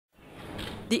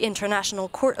The International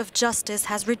Court of Justice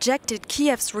has rejected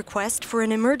Kiev's request for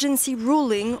an emergency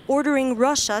ruling ordering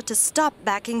Russia to stop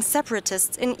backing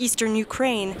separatists in eastern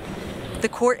Ukraine. The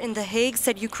court in The Hague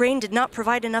said Ukraine did not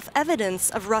provide enough evidence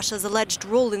of Russia's alleged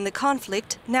role in the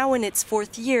conflict, now in its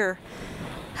fourth year.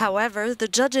 However, the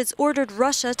judges ordered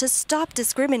Russia to stop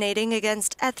discriminating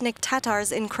against ethnic Tatars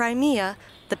in Crimea,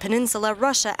 the peninsula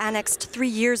Russia annexed 3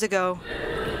 years ago.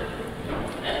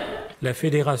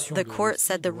 The court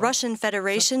said the Russian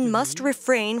Federation must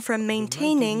refrain from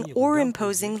maintaining or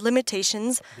imposing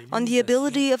limitations on the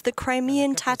ability of the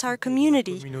Crimean Tatar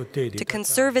community to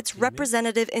conserve its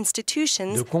representative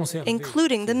institutions,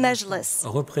 including the Mejlis.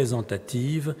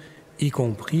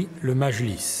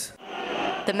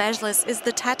 The Mejlis is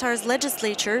the Tatars'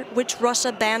 legislature, which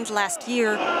Russia banned last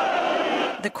year.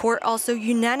 The court also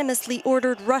unanimously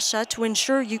ordered Russia to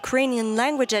ensure Ukrainian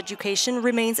language education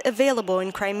remains available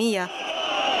in Crimea.